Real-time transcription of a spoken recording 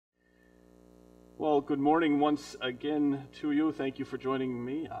Well, good morning once again to you. Thank you for joining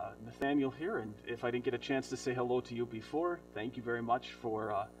me. Nathaniel here, and if I didn't get a chance to say hello to you before, thank you very much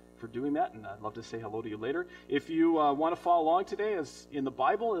for doing that, and I'd love to say hello to you later. If you want to follow along today as in the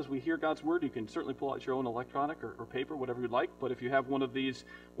Bible, as we hear God's Word, you can certainly pull out your own electronic or paper, whatever you'd like, but if you have one of these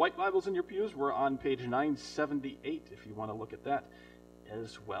white Bibles in your pews, we're on page 978 if you want to look at that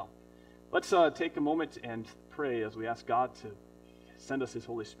as well. Let's take a moment and pray as we ask God to send us His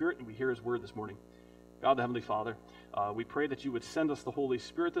Holy Spirit, and we hear His Word this morning. God, the Heavenly Father, we pray that you would send us the Holy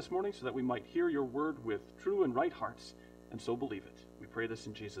Spirit this morning so that we might hear your word with true and right hearts and so believe it. We pray this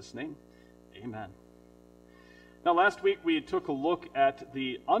in Jesus' name. Amen. Now, last week we took a look at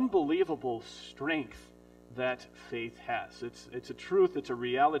the unbelievable strength that faith has. It's a truth, it's a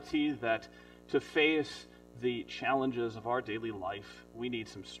reality that to face the challenges of our daily life, we need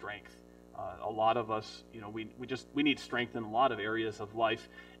some strength. A lot of us, we need strength in a lot of areas of life.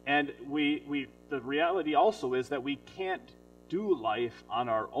 And the reality also is that we can't do life on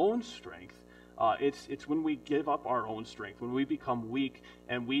our own strength. It's when we give up our own strength, when we become weak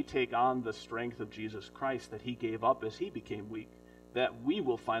and we take on the strength of Jesus Christ that He gave up as He became weak, that we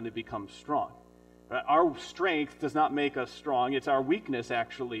will finally become strong. Our strength does not make us strong. It's our weakness,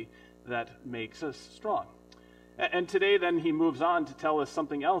 actually, that makes us strong. And today, then, he moves on to tell us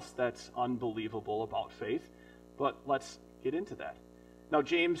something else that's unbelievable about faith. But let's get into that. Now,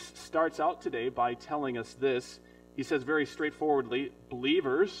 James starts out today by telling us this. He says very straightforwardly,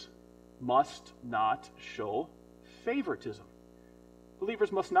 believers must not show favoritism.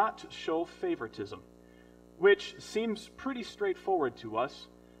 Believers must not show favoritism, which seems pretty straightforward to us,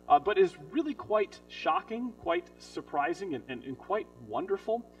 but is really quite shocking, quite surprising, and quite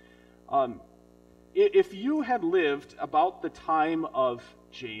wonderful. If you had lived about the time of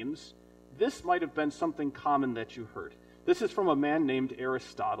James, this might have been something common that you heard. This is from a man named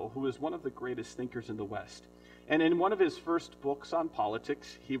Aristotle, who is one of the greatest thinkers in the West. And in one of his first books on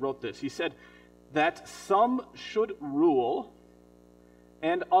politics, he wrote this. He said that some should rule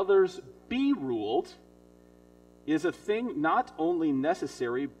and others be ruled is a thing not only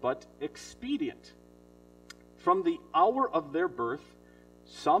necessary but expedient. From the hour of their birth,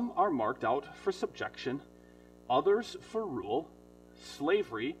 some are marked out for subjection, others for rule.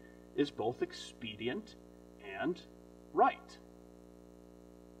 Slavery is both expedient and right.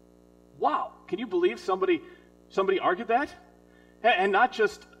 Wow, can you believe somebody argued that? And not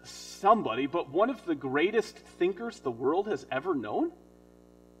just somebody, but one of the greatest thinkers the world has ever known?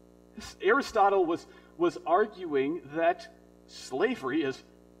 Aristotle was arguing that slavery is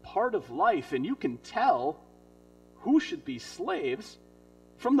part of life, and you can tell who should be slaves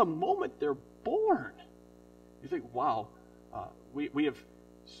from the moment they're born. You think, wow, we have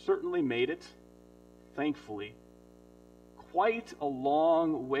certainly made it, thankfully, quite a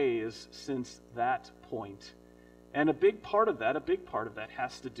long ways since that point. And a big part of that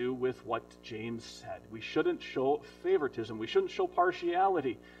has to do with what James said. We shouldn't show favoritism. We shouldn't show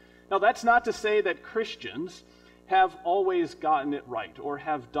partiality. Now, that's not to say that Christians have always gotten it right or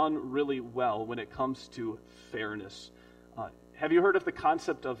have done really well when it comes to fairness. Have you heard of the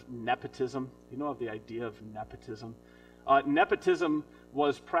concept of nepotism? You know of the idea of nepotism? Nepotism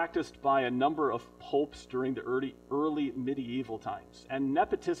was practiced by a number of popes during the early medieval times. And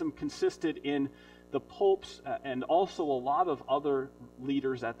nepotism consisted in the popes and also a lot of other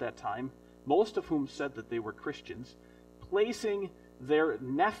leaders at that time, most of whom said that they were Christians, placing their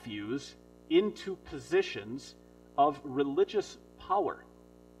nephews into positions of religious power.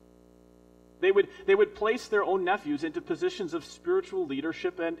 They would place their own nephews into positions of spiritual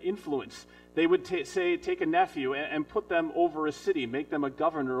leadership and influence. They would take a nephew and put them over a city, make them a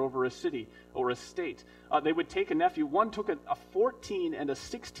governor over a city or a state. They would take a nephew. One took a 14 and a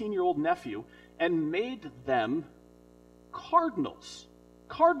 16-year-old nephew and made them cardinals.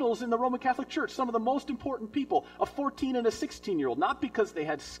 Cardinals in the Roman Catholic Church, some of the most important people, a 14 and a 16-year-old, not because they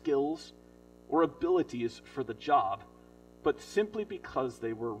had skills or abilities for the job, but simply because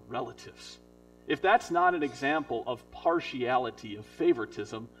they were relatives. If that's not an example of partiality, of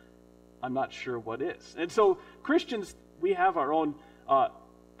favoritism, I'm not sure what is. And so Christians, we have our own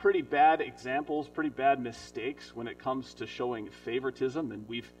pretty bad examples, pretty bad mistakes when it comes to showing favoritism, and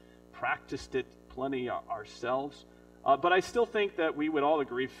we've practiced it plenty ourselves. But I still think that we would all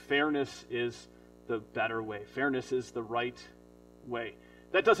agree fairness is the better way. Fairness is the right way.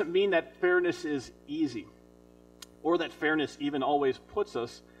 That doesn't mean that fairness is easy, or that fairness even always puts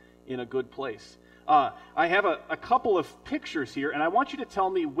us in a good place. I have a couple of pictures here, and I want you to tell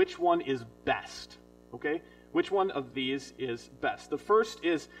me which one is best, okay? Which one of these is best? The first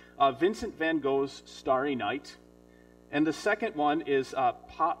is Vincent van Gogh's Starry Night, And the second one is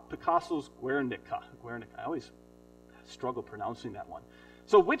Picasso's Guernica. I always struggle pronouncing that one.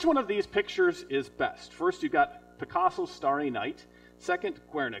 So which one of these pictures is best? First, you've got Picasso's Starry Night. Second,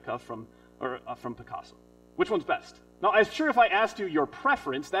 Guernica from Picasso. Which one's best? Now, I'm sure if I asked you your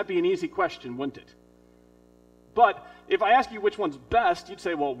preference, that'd be an easy question, wouldn't it? But if I ask you which one's best, you'd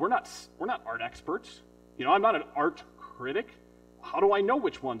say, well, we're not art experts. I'm not an art critic. How do I know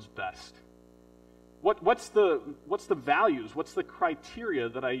which one's best? What's the values? What's the criteria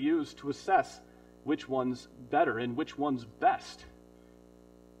that I use to assess which one's better and which one's best?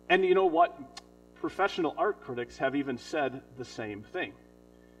 And you know what? Professional art critics have even said the same thing.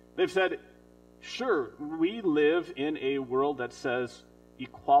 They've said, sure, we live in a world that says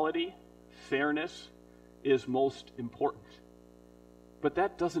equality, fairness is most important. But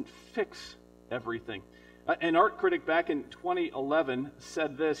that doesn't fix everything. An art critic back in 2011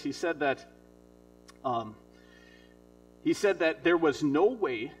 said this. He said that there was no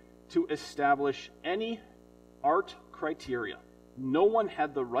way to establish any art criteria. No one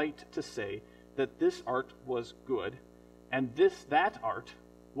had the right to say that this art was good and that art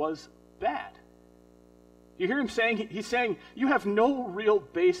was bad. You hear him saying, he's saying, you have no real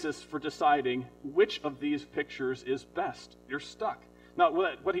basis for deciding which of these pictures is best. You're stuck. Now,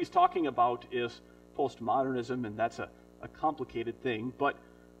 what he's talking about is postmodernism, and that's a complicated thing, but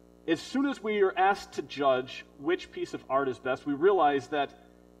as soon as we are asked to judge which piece of art is best, we realize that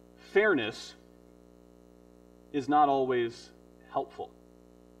fairness is not always helpful.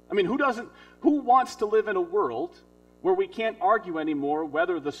 I mean, who wants to live in a world where we can't argue anymore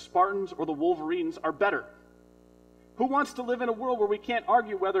whether the Spartans or the Wolverines are better? Who wants to live in a world where we can't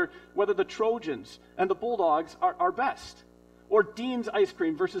argue whether the Trojans and the Bulldogs are best? Or Dean's ice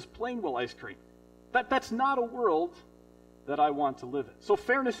cream versus Plainwell ice cream? That's not a world that I want to live in. So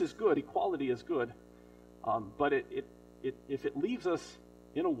fairness is good, equality is good, but if it leaves us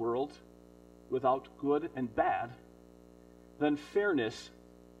in a world without good and bad, then fairness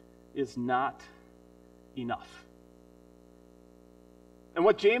is not enough. And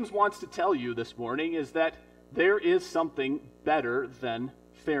what James wants to tell you this morning is that there is something better than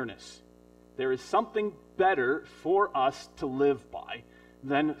fairness. There is something better for us to live by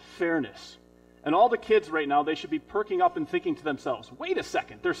than fairness. And all the kids right now, they should be perking up and thinking to themselves, wait a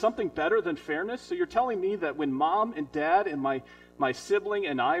second, there's something better than fairness? So you're telling me that when mom and dad and my sibling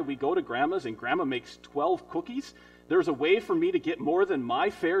and I, we go to grandma's and grandma makes 12 cookies, there's a way for me to get more than my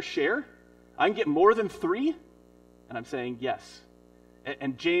fair share? I can get more than 3? And I'm saying yes.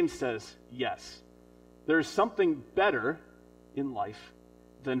 And James says yes. There's something better in life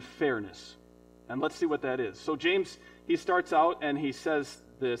than fairness. And let's see what that is. So James, he starts out and he says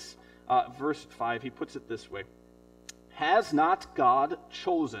this, verse 5, he puts it this way. Has not God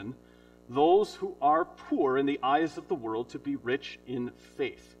chosen those who are poor in the eyes of the world to be rich in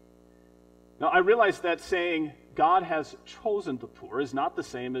faith? Now, I realize that saying God has chosen the poor is not the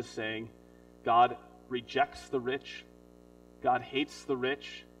same as saying God rejects the rich, God hates the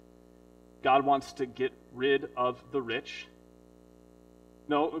rich, God wants to get rid of the rich.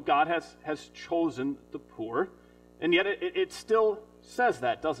 No, God has chosen the poor, and yet it still says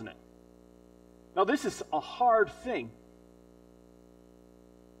that, doesn't it? Now, this is a hard thing.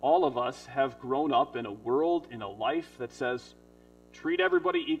 All of us have grown up in a world, in a life that says, treat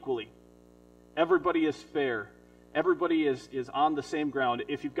everybody equally. Everybody is fair. Everybody is on the same ground.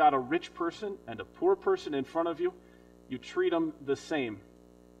 If you've got a rich person and a poor person in front of you, you treat them the same.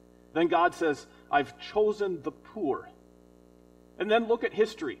 Then God says, I've chosen the poor. And then look at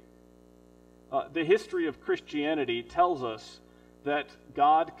history. The history of Christianity tells us that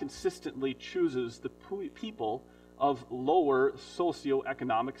God consistently chooses the people of lower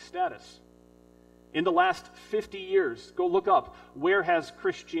socioeconomic status. In the last 50 years, go look up, where has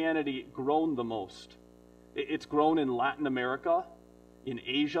Christianity grown the most? It's grown in Latin America, in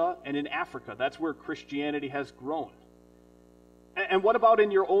Asia, and in Africa. That's where Christianity has grown. And what about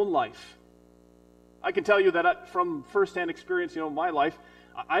in your own life? I can tell you that from firsthand experience, in my life,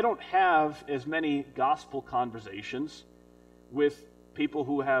 I don't have as many gospel conversations with people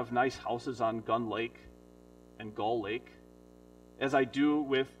who have nice houses on Gun Lake and Gull Lake as I do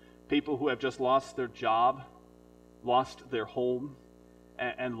with people who have just lost their job, lost their home,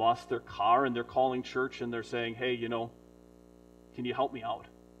 and lost their car, and they're calling church and they're saying, hey, can you help me out?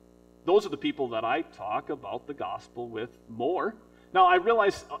 Those are the people that I talk about the gospel with more. Now, I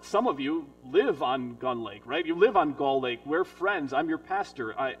realize some of you live on Gun Lake, right? You live on Gull Lake. We're friends. I'm your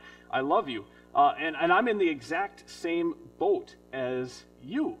pastor. I love you. And I'm in the exact same boat as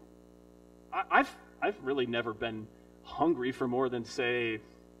you. I've really never been hungry for more than, say,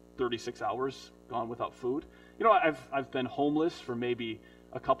 36 hours gone without food. You know, I've been homeless for maybe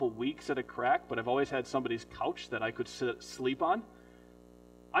a couple weeks at a crack, but I've always had somebody's couch that I could sleep on.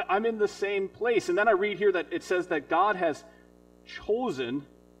 I'm in the same place. And then I read here that it says that God has chosen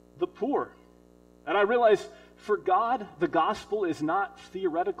the poor. And I realize for God, the gospel is not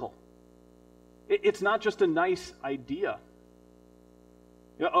theoretical. It's not just a nice idea.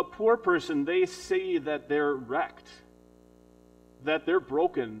 You know, a poor person, they see that they're wrecked, that they're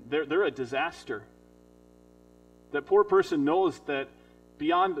broken, they're a disaster. That poor person knows that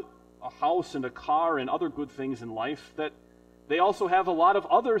beyond a house and a car and other good things in life, that they also have a lot of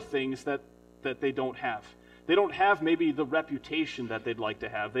other things that they don't have. They don't have maybe the reputation that they'd like to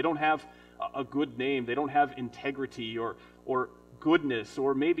have. They don't have a good name. They don't have integrity or goodness,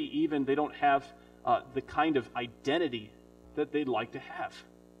 or maybe even they don't have the kind of identity that they'd like to have.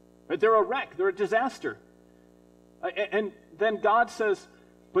 Right? They're a wreck. They're a disaster. And then God says,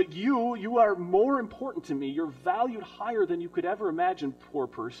 but you are more important to me. You're valued higher than you could ever imagine, poor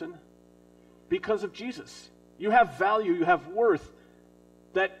person, because of Jesus. You have value, you have worth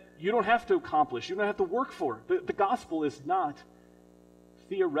that you don't have to accomplish, you don't have to work for. The gospel is not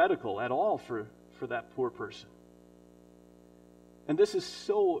theoretical at all for that poor person. And this is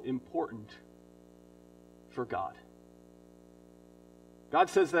so important for God. God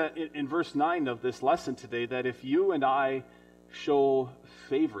says that in verse 9 of this lesson today, that if you and I show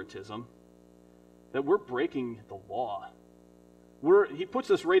favoritism, that we're breaking the law. He puts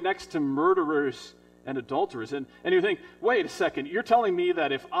us right next to murderers and adulterers. And you think, wait a second, you're telling me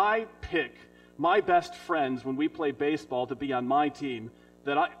that if I pick my best friends when we play baseball to be on my team,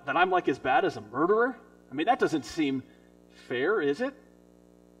 that I'm like as bad as a murderer? I mean, that doesn't seem fair, is it?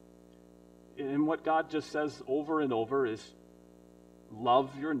 And what God just says over and over is, love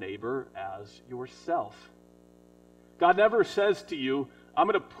your neighbor as yourself. God never says to you, I'm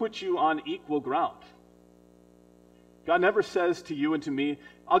going to put you on equal ground. God never says to you and to me,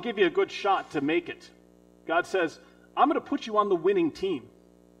 I'll give you a good shot to make it. God says, I'm going to put you on the winning team.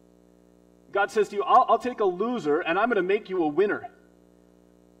 God says to you, I'll take a loser and I'm going to make you a winner.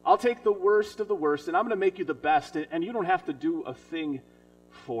 I'll take the worst of the worst and I'm going to make you the best, and you don't have to do a thing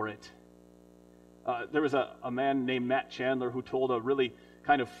for it. There was a man named Matt Chandler who told a really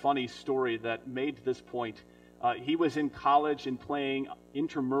kind of funny story that made this point. He was in college and playing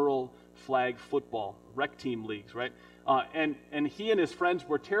intramural flag football, rec team leagues, right? And he and his friends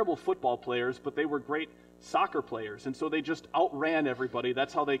were terrible football players, but they were great soccer players. And so they just outran everybody.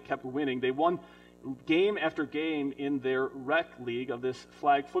 That's how they kept winning. They won game after game in their rec league of this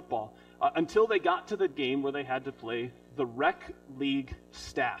flag football until they got to the game where they had to play the rec league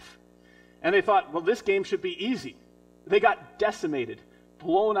staff. And they thought, well, this game should be easy. They got decimated,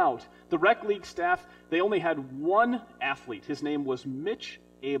 blown out. The rec league staff, they only had one athlete. His name was Mitch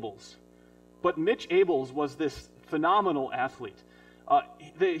Abels. But Mitch Abels was this phenomenal athlete.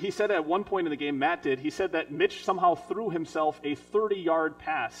 He said at one point in the game, Matt did, he said that Mitch somehow threw himself a 30-yard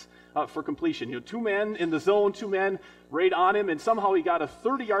pass for completion. You know, two men in the zone, two men right on him, and somehow he got a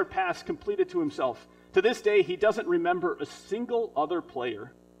 30-yard pass completed to himself. To this day, he doesn't remember a single other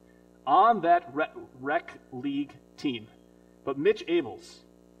player on that rec league team. But Mitch Abels,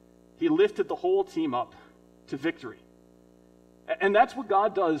 he lifted the whole team up to victory. And that's what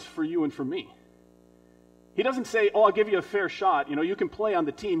God does for you and for me. He doesn't say, oh, I'll give you a fair shot. You know, you can play on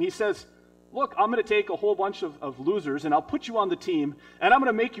the team. He says, look, I'm going to take a whole bunch of losers and I'll put you on the team and I'm going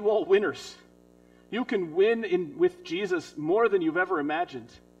to make you all winners. You can win with Jesus more than you've ever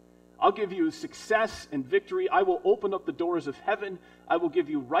imagined. I'll give you success and victory. I will open up the doors of heaven. I will give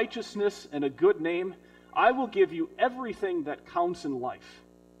you righteousness and a good name. I will give you everything that counts in life.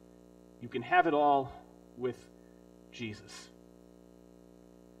 You can have it all with Jesus.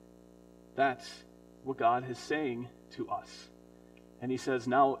 That's what God is saying to us. And he says,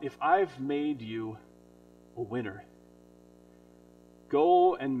 now, if I've made you a winner,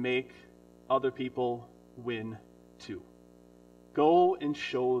 go and make other people win too. Go and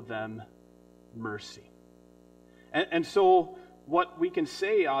show them mercy. And so what we can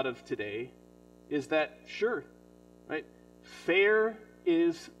say out of today is that, sure, right, fair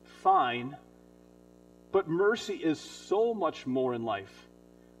is fine, but mercy is so much more in life.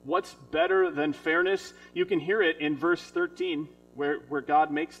 What's better than fairness? You can hear it in verse 13, where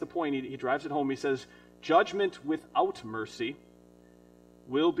God makes the point. He drives it home. He says, judgment without mercy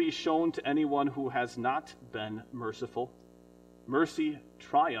will be shown to anyone who has not been merciful. Mercy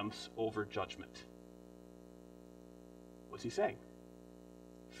triumphs over judgment. What's he saying?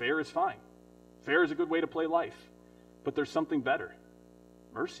 Fair is fine. Fair is a good way to play life. But there's something better.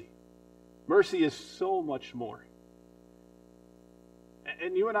 Mercy. Mercy is so much more.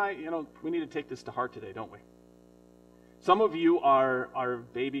 And you and I, we need to take this to heart today, don't we? Some of you are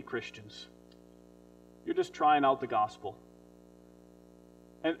baby Christians. You're just trying out the gospel.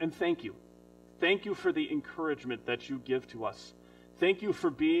 And thank you. Thank you for the encouragement that you give to us. Thank you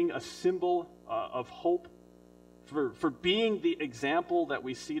for being a symbol of hope, for being the example that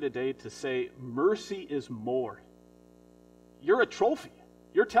we see today to say mercy is more. You're a trophy.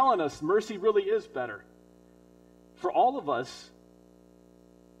 You're telling us mercy really is better. For all of us,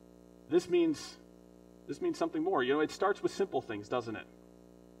 this means something more. You know, it starts with simple things, doesn't it?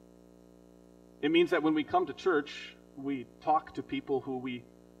 It means that when we come to church, we talk to people who we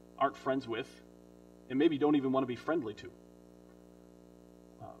aren't friends with and maybe don't even want to be friendly to.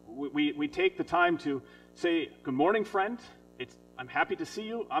 We take the time to say, good morning, friend. I'm happy to see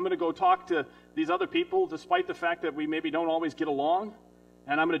you. I'm going to go talk to these other people despite the fact that we maybe don't always get along,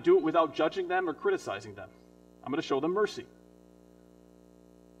 and I'm going to do it without judging them or criticizing them. I'm going to show them mercy.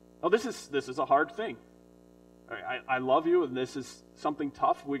 Now, this is a hard thing. I love you, and this is something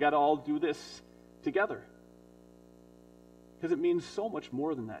tough. We got to all do this together. Because it means so much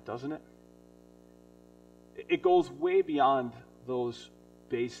more than that, doesn't it? It goes way beyond those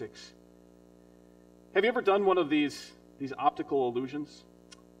basics. Have you ever done one of these optical illusions?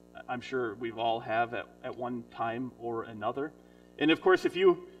 I'm sure we've all have at one time or another. And of course,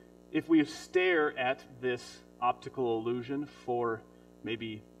 if we stare at this optical illusion for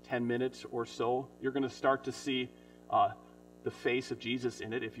maybe 10 minutes or so, you're going to start to see the face of Jesus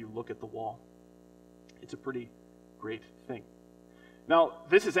in it if you look at the wall. It's a pretty great thing. Now,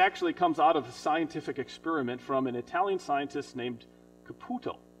 this actually comes out of a scientific experiment from an Italian scientist named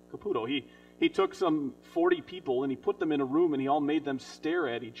Caputo. He took some 40 people and he put them in a room and he all made them stare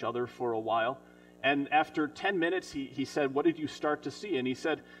at each other for a while. And after 10 minutes, he said, what did you start to see? And he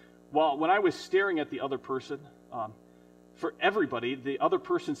said, well, when I was staring at the other person, for everybody, the other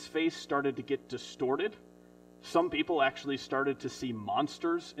person's face started to get distorted. Some people actually started to see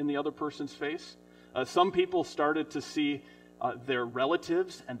monsters in the other person's face. Some people started to see their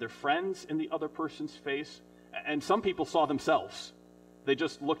relatives and their friends in the other person's face. And some people saw themselves. They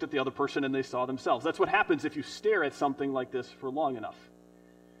just looked at the other person and they saw themselves. That's what happens if you stare at something like this for long enough.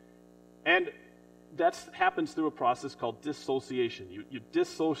 And that happens through a process called dissociation. You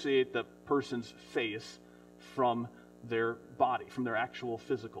dissociate the person's face from their body, from their actual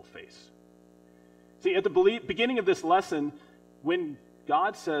physical face. See, at the beginning of this lesson, when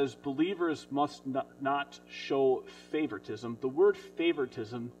God says believers must not show favoritism, the word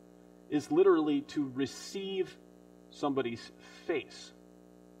favoritism is literally to receive somebody's face.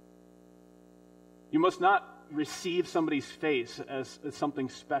 You must not receive somebody's face as something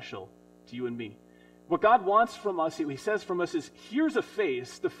special to you and me. What God wants from us, He says from us, is here's a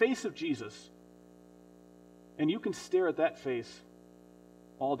face, the face of Jesus, and you can stare at that face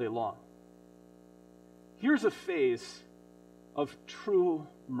all day long. Here's a face of true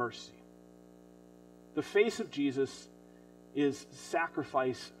mercy. The face of Jesus is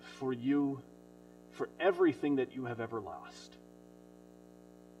sacrifice for you, for everything that you have ever lost.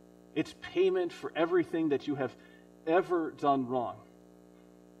 It's payment for everything that you have ever done wrong.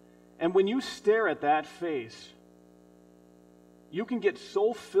 And when you stare at that face, you can get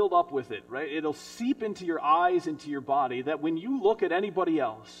so filled up with it, right? It'll seep into your eyes, into your body, that when you look at anybody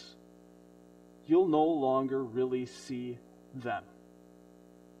else, you'll no longer really see them.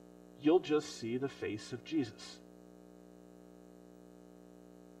 You'll just see the face of Jesus.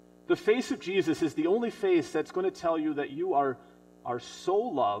 The face of Jesus is the only face that's going to tell you that you are so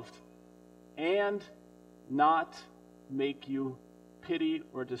loved and not make you pity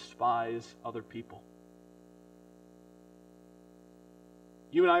or despise other people.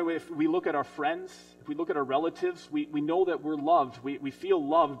 You and I, if we look at our friends, if we look at our relatives, we know that we're loved. We feel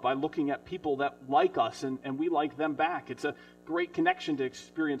loved by looking at people that like us and we like them back. It's a great connection to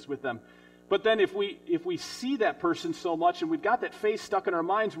experience with them. But then if we see that person so much and we've got that face stuck in our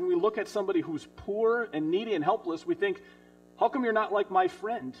minds, when we look at somebody who's poor and needy and helpless, we think, how come you're not like my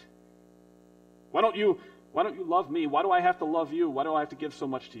friend? Why don't you love me? Why do I have to love you? Why do I have to give so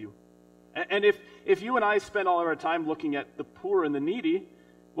much to you? And if you and I spend all of our time looking at the poor and the needy,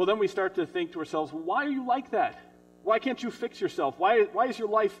 well, then we start to think to ourselves, well, why are you like that? Why can't you fix yourself? Why is your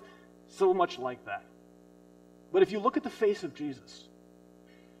life so much like that? But if you look at the face of Jesus,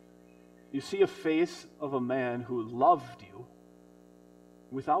 you see a face of a man who loved you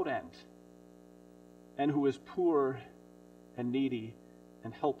without end and who is poor and needy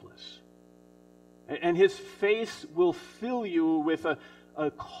and helpless. And his face will fill you with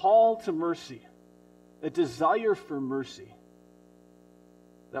a call to mercy, a desire for mercy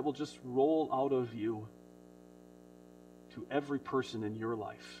that will just roll out of you to every person in your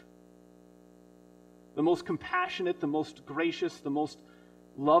life. The most compassionate, the most gracious, the most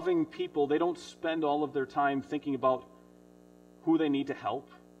loving people, they don't spend all of their time thinking about who they need to help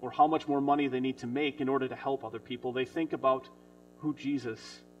or how much more money they need to make in order to help other people. They think about who Jesus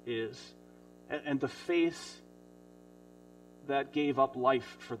is and the face that gave up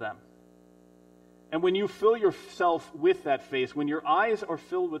life for them. And when you fill yourself with that face, when your eyes are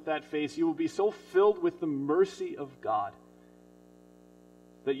filled with that face, you will be so filled with the mercy of God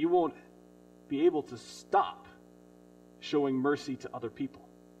that you won't be able to stop showing mercy to other people.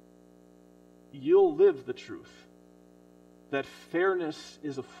 You'll live the truth that fairness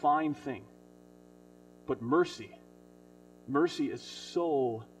is a fine thing, but mercy is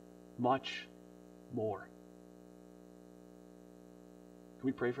so much more. Can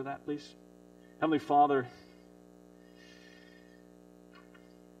we pray for that, please? Heavenly Father,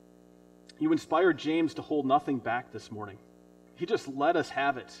 you inspired James to hold nothing back this morning. He just let us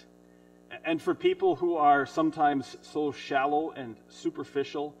have it. And for people who are sometimes so shallow and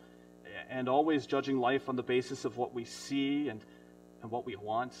superficial and always judging life on the basis of what we see and what we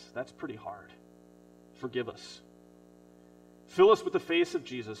want, that's pretty hard. Forgive us. Fill us with the face of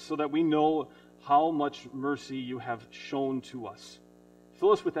Jesus so that we know how much mercy you have shown to us.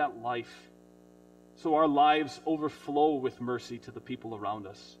 Fill us with that life so our lives overflow with mercy to the people around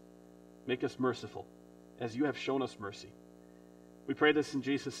us. Make us merciful as you have shown us mercy. We pray this in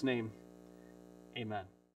Jesus' name. Amen.